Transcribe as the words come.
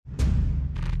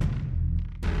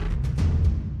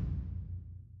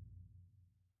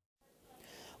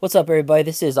What's up, everybody?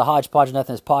 This is a Hodgepodge of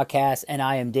Nothingness podcast, and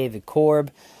I am David Corob.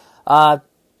 I'm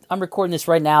recording this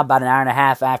right now about an hour and a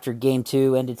half after Game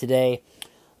 2 ended today.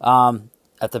 After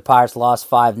the Pirates lost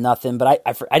 5-0, but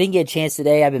I didn't get a chance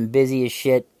today. I've been busy as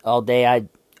shit all day. I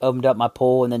opened up my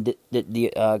pool and then did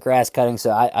the grass cutting, so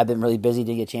I've been really busy.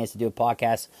 Didn't get a chance to do a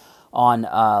podcast on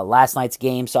last night's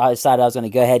game, so I decided I was going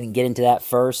to go ahead and get into that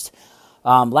first.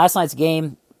 Last night's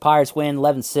game, Pirates win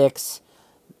 11-6.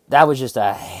 That was just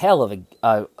a hell of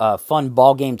a fun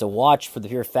ball game to watch for the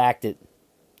pure fact that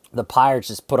the Pirates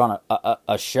just put on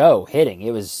a show hitting.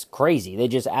 It was crazy. They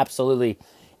just absolutely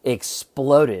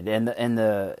exploded, and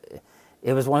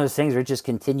it was one of those things where it just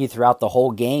continued throughout the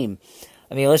whole game.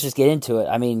 I mean, let's just get into it.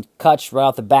 I mean, Kutch right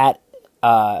off the bat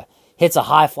hits a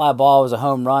high fly ball. It was a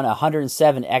home run,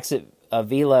 107 exit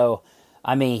velo.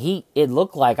 I mean, it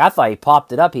looked like, I thought he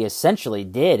popped it up. He essentially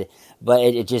did, but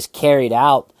it just carried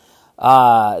out.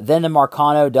 Then the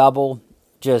Marcano double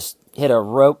just hit a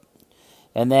rope,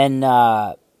 and then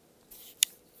and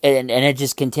it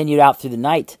just continued out through the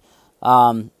night.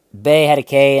 Bay had a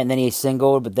K, and then he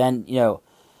singled, but then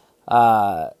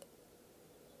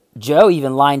Joe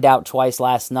even lined out twice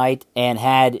last night and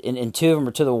had and two of them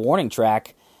were to the warning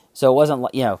track, so it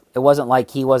wasn't like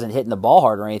he wasn't hitting the ball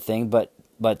hard or anything, but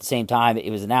at the same time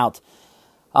it was an out.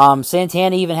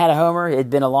 Santana even had a homer. It had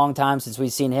been a long time since we'd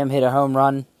seen him hit a home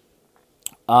run.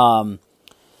 I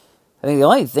think the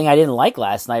only thing I didn't like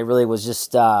last night really was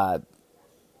just the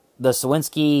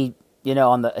Sawinski,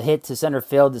 on the hit to center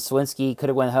field that Sawinski could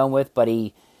have went home with, but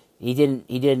he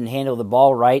didn't handle the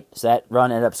ball right, so that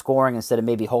run ended up scoring instead of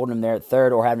maybe holding him there at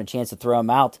third or having a chance to throw him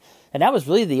out. And that was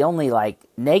really the only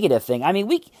negative thing. I mean,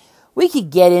 we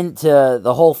could get into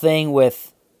the whole thing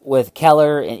with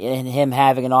Keller and him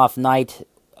having an off night.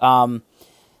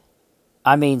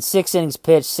 I mean, 6 innings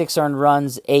pitched, 6 earned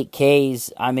runs, 8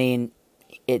 Ks. I mean,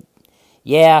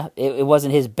 it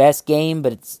wasn't his best game,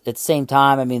 but it's, at the same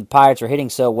time, I mean, the Pirates are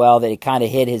hitting so well that it kind of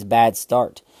hid his bad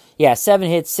start. Yeah, 7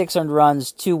 hits, 6 earned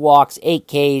runs, 2 walks, 8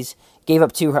 Ks, gave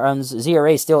up 2 runs.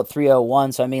 ZRA still at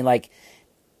 3.01, so I mean,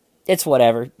 it's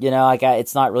whatever.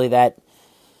 It's not really that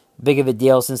big of a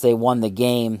deal since they won the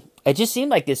game. It just seemed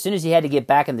like as soon as he had to get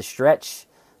back in the stretch,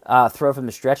 throw from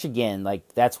the stretch again,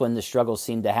 that's when the struggles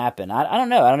seem to happen. I don't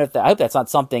know. I hope that's not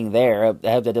something there.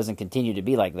 I hope that doesn't continue to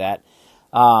be like that.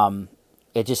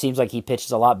 It just seems like he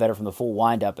pitches a lot better from the full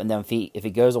windup, and then if he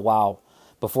goes a while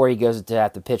before he goes to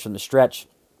have to pitch from the stretch,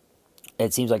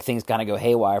 it seems like things kind of go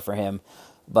haywire for him.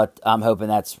 But I'm hoping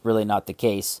that's really not the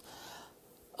case.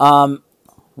 Reynolds'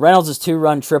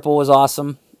 2-run triple was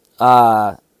awesome.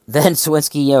 Then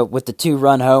Sawinski, with the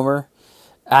 2-run homer.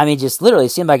 I mean, just literally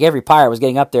seemed like every Pirate was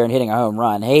getting up there and hitting a home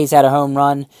run. Hayes had a home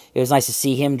run. It was nice to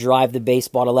see him drive the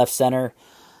baseball to left center.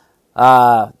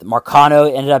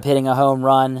 Marcano ended up hitting a home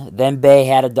run. Then Bay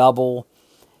had a double.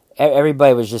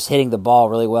 Everybody was just hitting the ball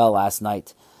really well last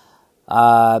night.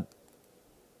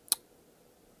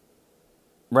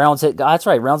 Reynolds that's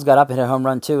right. Reynolds got up and hit a home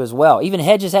run too as well. Even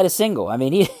Hedges had a single. I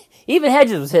mean, even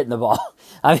Hedges was hitting the ball.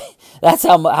 I mean, that's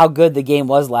how good the game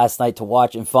was last night to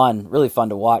watch and fun. Really fun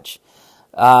to watch.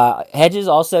 Hedges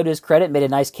also, to his credit, made a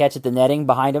nice catch at the netting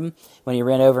behind him when he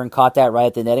ran over and caught that right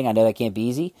at the netting. I know that can't be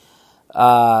easy.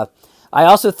 I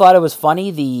also thought it was funny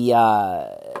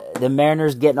the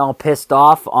Mariners getting all pissed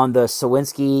off on the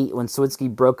Sawinski when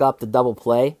Sawinski broke up the double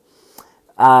play.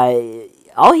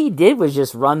 All he did was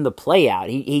just run the play out.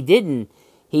 He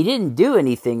didn't do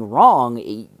anything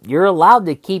wrong. You're allowed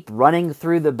to keep running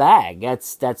through the bag.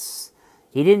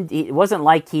 It wasn't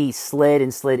like he slid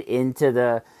into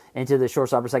the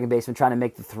shortstop or second baseman trying to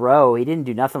make the throw. He didn't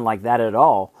do nothing like that at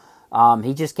all.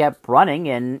 He just kept running,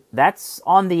 and that's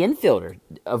on the infielder.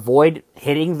 Avoid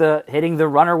hitting the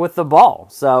runner with the ball.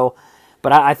 So,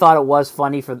 but I thought it was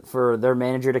funny for their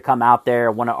manager to come out there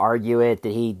and want to argue it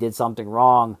that he did something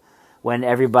wrong when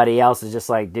everybody else is just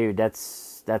like, dude,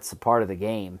 that's a part of the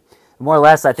game. More or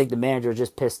less, I think the manager was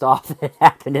just pissed off that it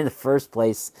happened in the first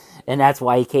place, and that's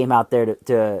why he came out there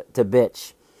to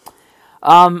bitch.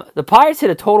 The Pirates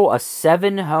hit a total of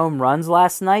 7 home runs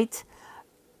last night.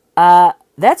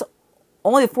 That's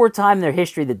only the 4th time in their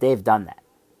history that they've done that.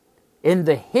 In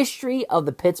the history of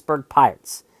the Pittsburgh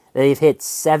Pirates, they've hit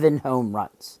 7 home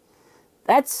runs.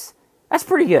 That's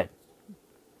pretty good.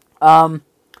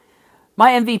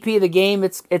 My MVP of the game,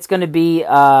 it's going to be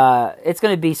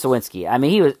Sawinski. I mean,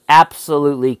 he was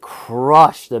absolutely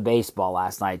crushed the baseball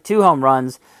last night. 2 home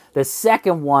runs. The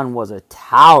second one was a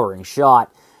towering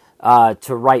shot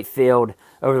to right field,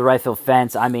 over the right field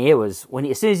fence. I mean, it was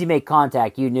as soon as he made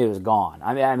contact, you knew it was gone.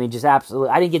 I mean, just absolutely.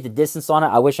 I didn't get the distance on it.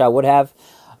 I wish I would have.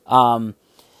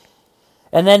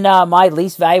 And then my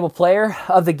least valuable player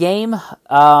of the game,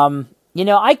 I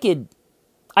could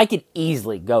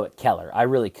easily go at Keller. I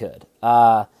really could.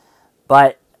 But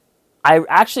I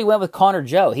actually went with Connor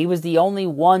Joe. He was the only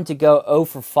one to go 0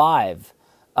 for 5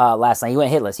 last night. He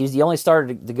went hitless. He was the only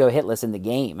starter to go hitless in the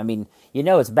game. I mean,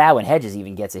 it's bad when Hedges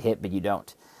even gets a hit, but you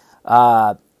don't.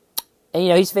 And,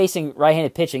 he's facing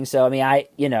right-handed pitching, so, I mean,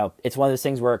 it's one of those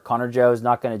things where Connor Joe is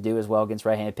not going to do as well against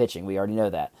right-handed pitching. We already know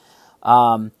that.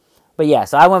 But, yeah,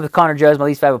 so I went with Connor Joe as my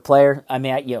least favorite player. I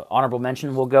mean, honorable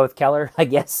mention, we'll go with Keller, I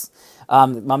guess.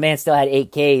 My man still had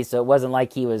 8 Ks, so it wasn't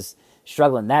like he was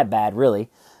struggling that bad, really.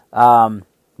 But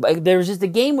the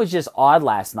game was just odd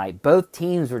last night. Both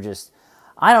teams were just,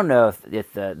 I don't know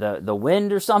if the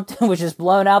wind or something was just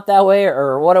blown out that way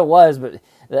or what it was, but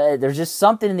there's just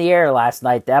something in the air last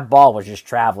night. That ball was just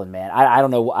traveling, man. I don't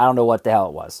know what the hell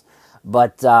it was,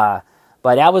 but that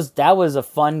was a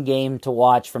fun game to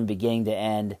watch from beginning to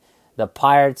end. The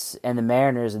Pirates and the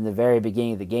Mariners in the very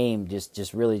beginning of the game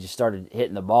just really started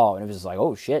hitting the ball, and it was just like,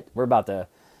 oh shit,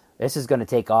 this is going to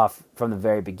take off from the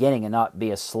very beginning and not be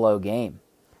a slow game.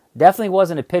 Definitely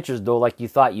wasn't a pitcher's duel like you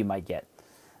thought you might get.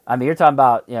 I mean, you're talking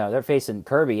about, they're facing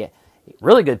Kirby,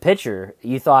 really good pitcher.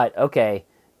 You thought, okay,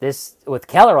 this with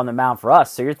Keller on the mound for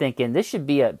us, so you're thinking this should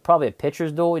be probably a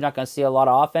pitcher's duel. You're not going to see a lot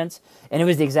of offense, and it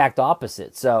was the exact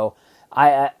opposite. So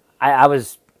I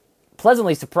was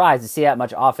pleasantly surprised to see that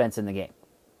much offense in the game.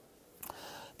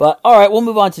 But all right, we'll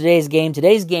move on to today's game.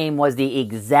 Today's game was the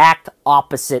exact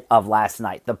opposite of last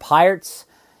night. The Pirates,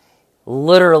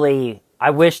 literally, I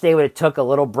wish they would have took a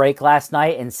little break last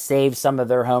night and saved some of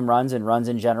their home runs and runs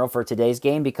in general for today's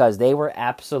game because they were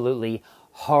absolutely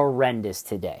horrendous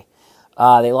today.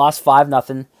 They lost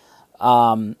 5-0.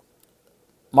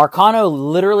 Marcano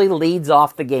literally leads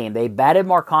off the game. They batted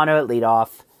Marcano at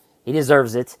leadoff. He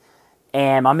deserves it.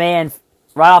 And my man,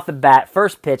 right off the bat,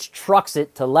 first pitch, trucks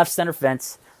it to left center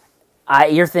fence.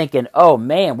 You're thinking, oh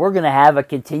man, we're going to have a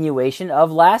continuation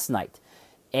of last night.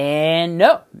 And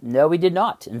no, we did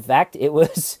not. In fact, it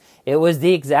was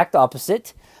the exact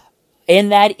opposite. In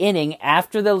that inning,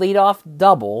 after the leadoff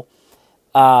double,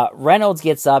 Reynolds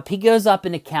gets up. He goes up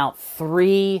in the count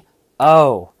 3-0,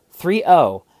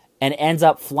 and ends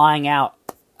up flying out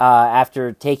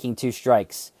after taking 2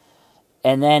 strikes.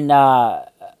 And then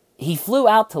he flew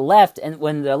out to left, and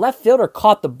when the left fielder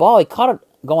caught the ball, he caught it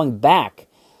going back.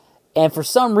 And for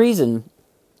some reason,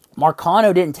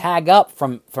 Marcano didn't tag up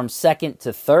from second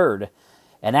to third,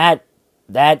 and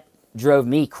that drove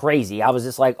me crazy. I was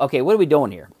just like, okay, what are we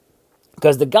doing here?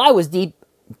 Because the guy was deep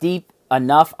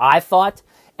enough, I thought,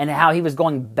 and how he was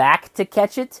going back to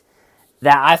catch it,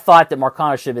 that I thought that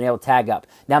Marcano should have been able to tag up.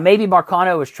 Now, maybe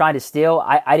Marcano was trying to steal.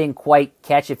 I didn't quite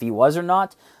catch if he was or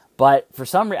not, but for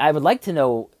some reason, I would like to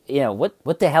know,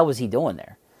 what the hell was he doing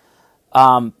there?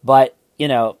 But,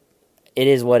 it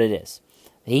is what it is.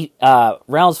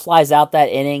 Reynolds flies out that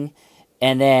inning,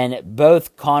 and then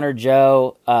both Connor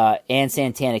Joe and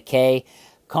Santana K.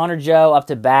 Connor Joe up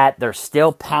to bat. They're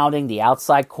still pounding the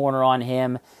outside corner on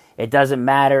him. It doesn't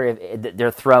matter if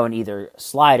they're throwing either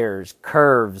sliders,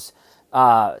 curves,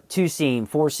 2-seam,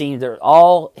 4-seam. They're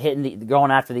all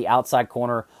going after the outside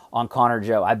corner on Connor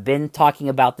Joe. I've been talking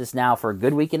about this now for a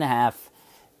good week and a half.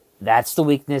 That's the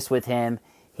weakness with him.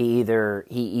 He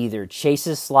either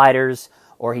chases sliders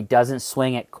or he doesn't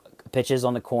swing at pitches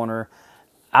on the corner.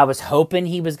 I was hoping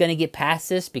he was going to get past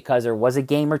this because there was a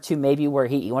game or two maybe where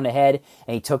he went ahead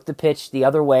and he took the pitch the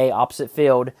other way, opposite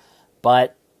field,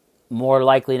 but more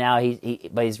likely now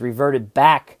he's reverted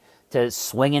back to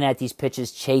swinging at these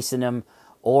pitches, chasing them,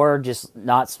 or just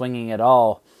not swinging at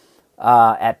all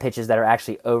at pitches that are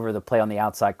actually over the play on the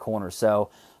outside corner. So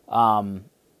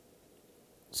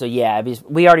yeah,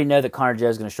 we already know that Connor Joe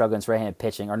is going to struggle against right-handed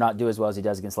pitching or not do as well as he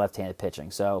does against left-handed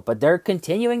pitching. So, but they're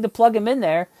continuing to plug him in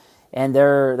there, and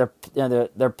they're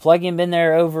plugging him in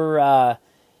there over.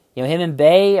 Him and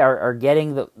Bay are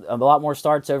getting a lot more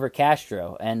starts over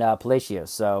Castro and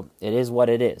Palacios. So it is what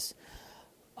it is.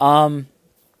 What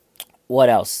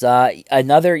else?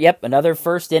 Another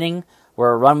first inning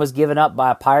where a run was given up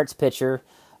by a Pirates pitcher.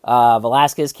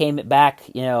 Velasquez came back,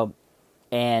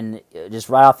 and just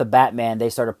right off the bat, man, they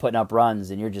started putting up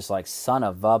runs, and you're just like, son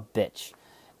of a bitch.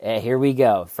 Here we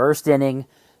go. First inning,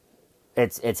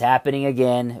 it's happening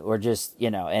again. We're just,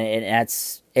 and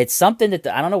it's something that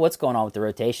I don't know what's going on with the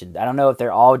rotation. I don't know if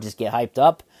they're all just get hyped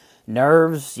up,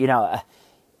 nerves,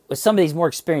 with some of these more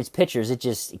experienced pitchers,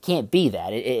 it can't be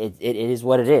that. It is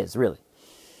what it is, really.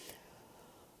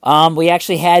 We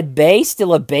actually had Bay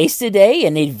still a base today,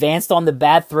 and he advanced on the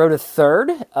bad throw to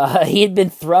third. He had been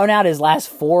thrown out his last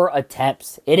 4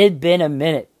 attempts. It had been a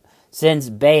minute since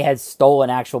Bay had stolen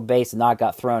actual base and not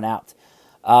got thrown out.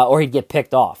 or he'd get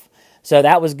picked off. So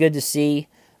that was good to see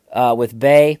with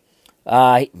Bay.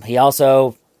 He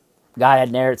also got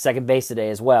an error at second base today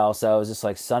as well. So it was just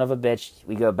like, son of a bitch.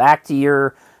 We go back to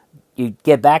you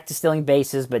get back to stealing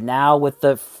bases, but now with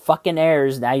the fucking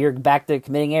errors, now you're back to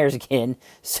committing errors again.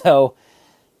 So,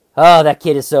 that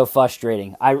kid is so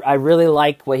frustrating. I really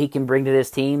like what he can bring to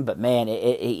this team, but man,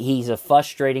 he's a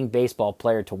frustrating baseball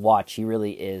player to watch. He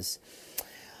really is.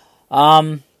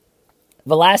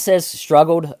 Velasquez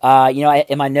struggled.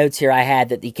 In my notes here, I had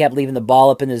that he kept leaving the ball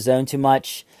up in the zone too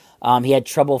much. He had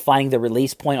trouble finding the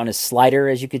release point on his slider,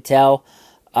 as you could tell.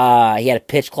 He had a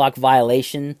pitch clock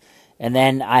violation. And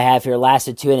then I have here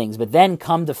lasted 2 innings. But then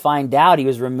come to find out, he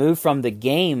was removed from the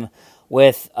game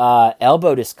with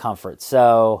elbow discomfort.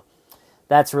 So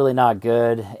that's really not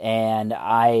good. And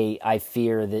I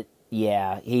fear that,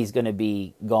 he's going to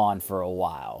be gone for a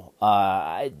while.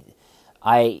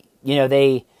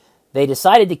 They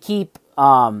decided to keep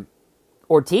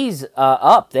Ortiz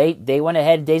up. They went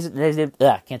ahead and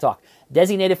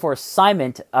designated for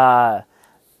assignment Dwayne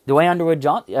Underwood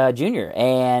Jr.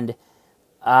 And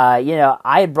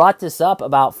I had brought this up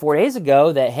about 4 days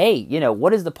ago that, hey,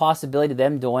 what is the possibility of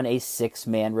them doing a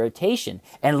 6-man rotation?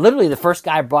 And literally the first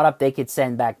guy I brought up they could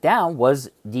send back down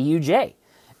was DUJ.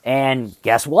 And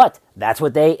guess what? That's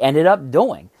what they ended up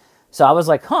doing. So I was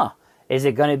like, is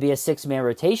it going to be a 6-man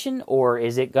rotation, or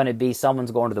is it going to be someone's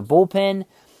going to the bullpen?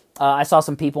 I saw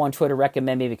some people on Twitter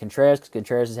recommend maybe Contreras, because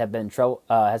Contreras has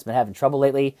been having trouble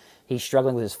lately. He's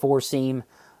struggling with his four-seam.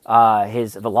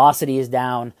 His velocity is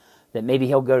down, that maybe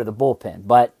he'll go to the bullpen.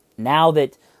 But now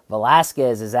that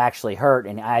Velasquez is actually hurt,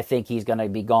 and I think he's going to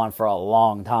be gone for a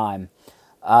long time,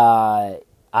 I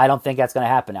don't think that's going to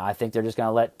happen now. I think they're just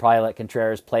going to probably let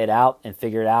Contreras play it out and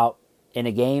figure it out in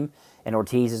a game, and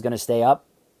Ortiz is going to stay up.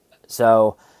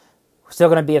 So still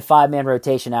going to be a 5-man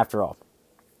rotation after all.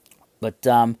 But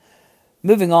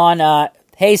moving on,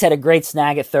 Hayes had a great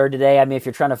snag at third today. I mean, if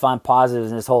you're trying to find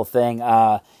positives in this whole thing,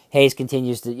 Hayes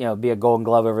continues to be a Golden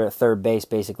Glove over at third base,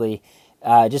 basically.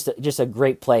 Just a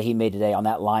great play he made today on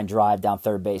that line drive down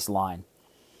third base line.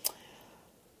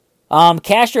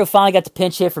 Castro finally got the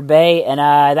pinch hit for Bay, and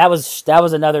that was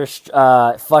another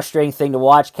frustrating thing to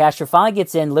watch. Castro finally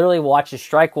gets in, literally watches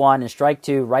strike one and strike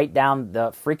two right down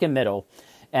the freaking middle,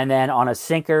 and then on a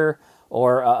sinker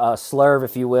or a slurve,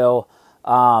 if you will,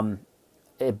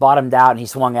 it bottomed out and he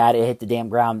swung at it, hit the damn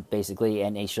ground basically,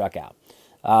 and he struck out.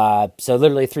 So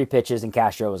literally 3 pitches and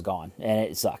Castro was gone, and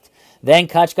it sucked. Then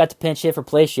Kutch got the pinch hit for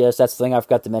Palacios. That's the thing I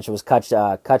forgot to mention was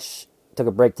Kutch took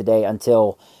a break today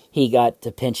until he got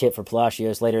to pinch hit for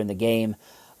Palacios later in the game.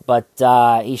 But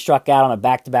he struck out on a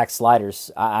back-to-back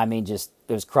sliders. It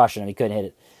was crushing him. He couldn't hit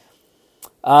it.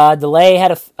 Delay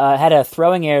had a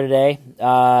throwing error today.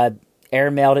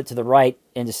 Air mailed it to the right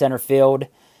into center field.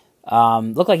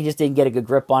 Looked like he just didn't get a good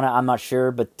grip on it. I'm not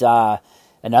sure, but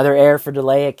another error for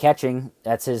Delay at catching.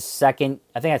 That's his second.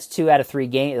 I think that's 2 out of 3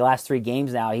 games. The last 3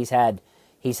 games now, he's had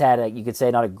you could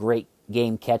say not a great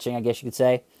game catching, I guess you could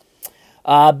say.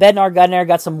 Bednar got in there,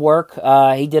 got some work.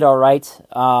 He did all right.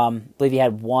 I believe he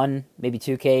had 1, maybe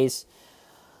 2 Ks.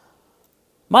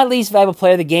 My least valuable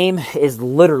player of the game is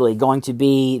literally going to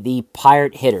be the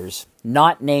Pirate hitters,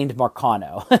 not named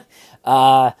Marcano.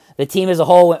 The team as a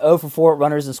whole went 0 for 4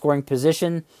 runners in scoring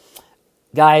position.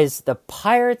 Guys, the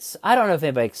Pirates, I don't know if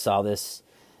anybody saw this.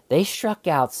 They struck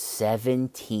out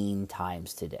 17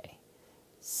 times today.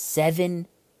 17.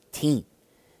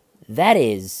 That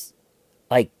is,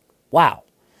 wow.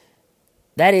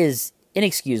 That is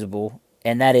inexcusable,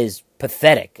 and that is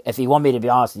pathetic. If you want me to be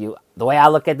honest with you, the way I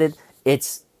look at it,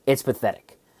 it's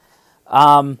pathetic.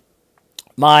 My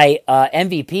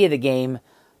MVP of the game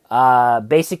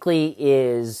basically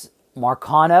is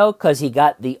Marcano, because he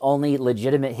got the only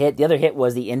legitimate hit. The other hit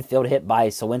was the infield hit by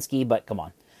Sawinski, but come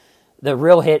on. The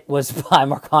real hit was by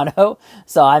Marcano,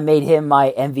 so I made him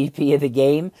my MVP of the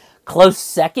game. Close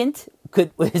second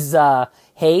was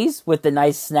Hayes with the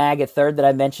nice snag at third that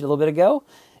I mentioned a little bit ago.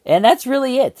 And that's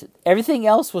really it. Everything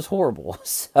else was horrible.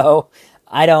 So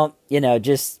I don't,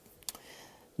 just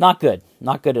not good.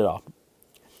 Not good at all.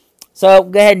 So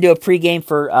go ahead and do a pregame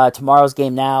for tomorrow's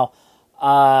game now.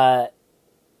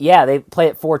 They play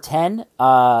at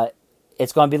 4:10.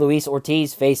 It's going to be Luis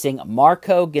Ortiz facing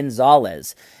Marco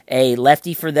Gonzalez, a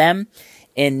lefty for them.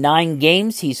 In 9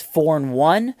 games, he's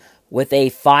 4-1 with a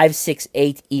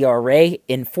 5.68 ERA.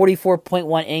 In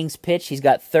 44.1 innings pitched, he's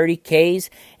got 30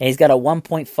 Ks, and he's got a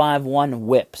 1.51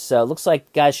 whip. So it looks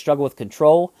like guys struggle with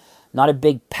control. Not a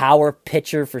big power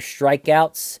pitcher for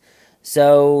strikeouts.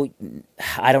 So,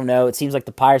 I don't know. It seems like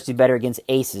the Pirates do better against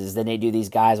aces than they do these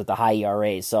guys with the high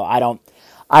ERAs. So I don't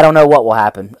know what will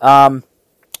happen.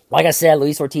 Like I said,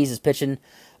 Luis Ortiz is pitching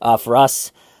for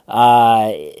us.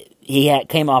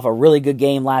 Came off a really good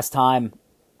game last time,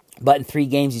 but in 3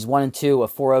 games he's 1-2, a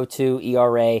 4.02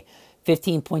 ERA,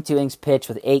 15.2 innings pitched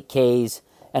with 8 Ks,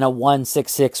 and a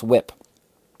 1.66 WHIP.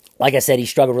 Like I said, he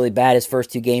struggled really bad his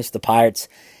first 2 games for the Pirates,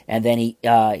 and then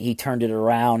he turned it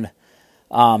around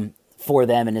for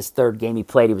them in his 3rd game he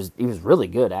played. He was really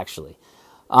good, actually.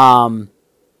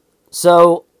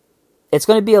 So it's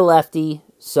going to be a lefty.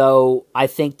 So I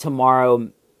think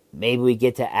tomorrow maybe we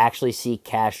get to actually see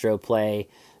Castro play.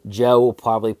 Joe will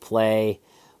probably play.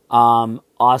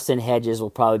 Austin Hedges will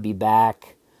probably be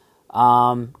back.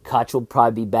 Kutch will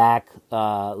probably be back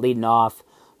leading off.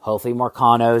 Hopefully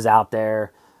Marcano's out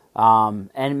there.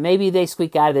 And maybe they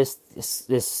squeak out of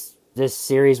this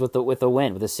series with a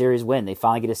win, with a series win. They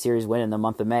finally get a series win in the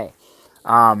month of May.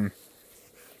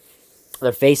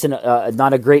 They're facing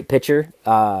not a great pitcher.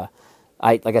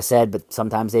 Like I said, but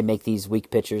sometimes they make these weak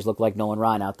pitchers look like Nolan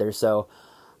Ryan out there. So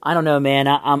I don't know, man.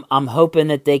 I'm hoping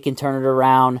that they can turn it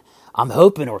around. I'm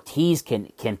hoping Ortiz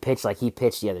can pitch like he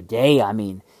pitched the other day. I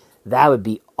mean, that would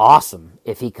be awesome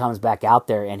if he comes back out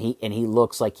there and he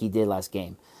looks like he did last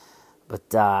game.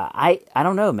 But I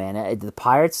don't know, man. The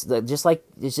Pirates,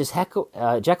 it's just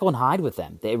Jekyll and Hyde with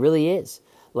them. It really is.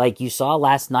 Like you saw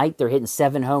last night, they're hitting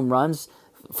 7 home runs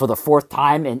for the 4th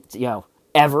time in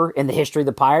ever in the history of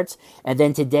the Pirates, and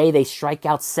then today they strike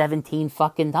out 17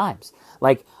 fucking times.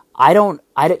 Like I don't,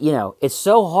 it's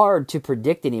so hard to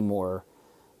predict anymore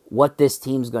what this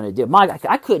team's going to do.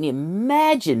 I couldn't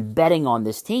imagine betting on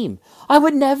this team. I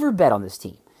would never bet on this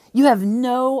team. You have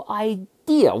no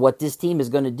idea what this team is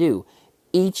going to do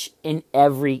each and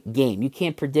every game. You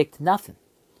can't predict nothing.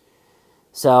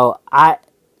 So like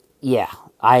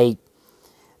I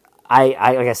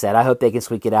said, I hope they can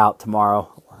squeak it out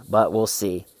tomorrow, but we'll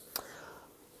see.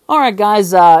 All right,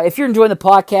 guys, if you're enjoying the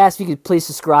podcast, if you could please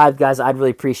subscribe, guys, I'd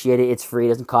really appreciate it. It's free. It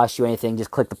doesn't cost you anything.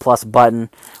 Just click the plus button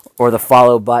or the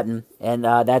follow button, and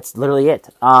that's literally it.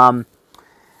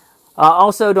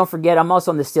 Also, don't forget, I'm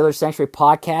also on the Steelers Sanctuary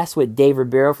podcast with Dave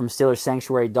Ribeiro from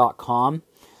SteelersSanctuary.com.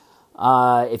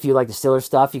 If you like the Steelers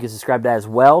stuff, you can subscribe to that as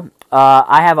well.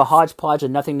 I have a Hodgepodge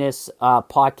of Nothingness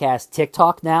podcast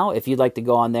TikTok now, if you'd like to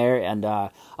go on there, and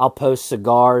I'll post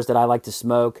cigars that I like to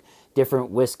smoke,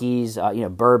 different whiskeys,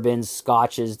 bourbons,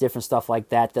 scotches, different stuff like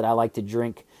that I like to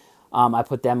drink. I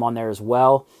put them on there as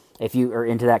well, if you are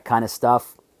into that kind of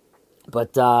stuff.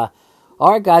 But, all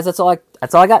right, guys, that's all I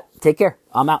got. Take care.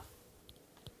 I'm out.